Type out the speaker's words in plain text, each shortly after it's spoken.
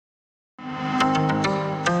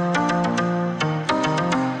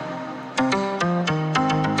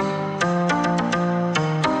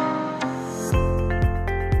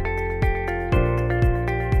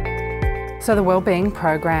So the Wellbeing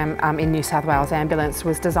program in New South Wales Ambulance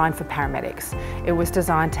was designed for paramedics. It was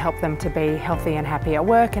designed to help them to be healthy and happy at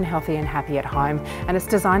work and healthy and happy at home, and it's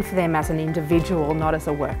designed for them as an individual, not as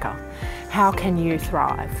a worker. How can you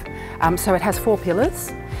thrive? So it has 4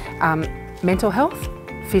 pillars: mental health,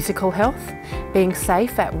 physical health, being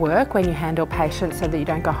safe at work when you handle patients so that you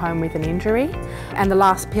don't go home with an injury, and the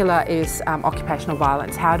last pillar is occupational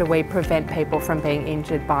violence. How do we prevent people from being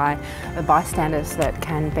injured by the bystanders that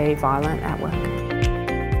can be violent at work?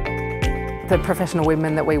 The professional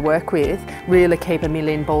women that we work with really keep a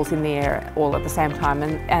million balls in the air all at the same time,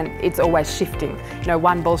 and it's always shifting. You know,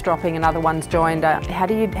 one ball's dropping, another one's joined. How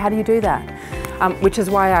do you do that? Which is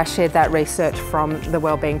why I shared that research from the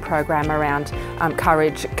Wellbeing program around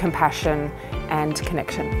courage, compassion and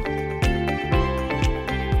connection.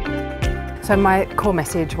 So my core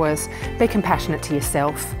message was be compassionate to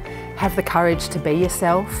yourself, have the courage to be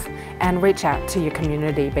yourself and reach out to your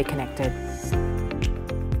community, be connected.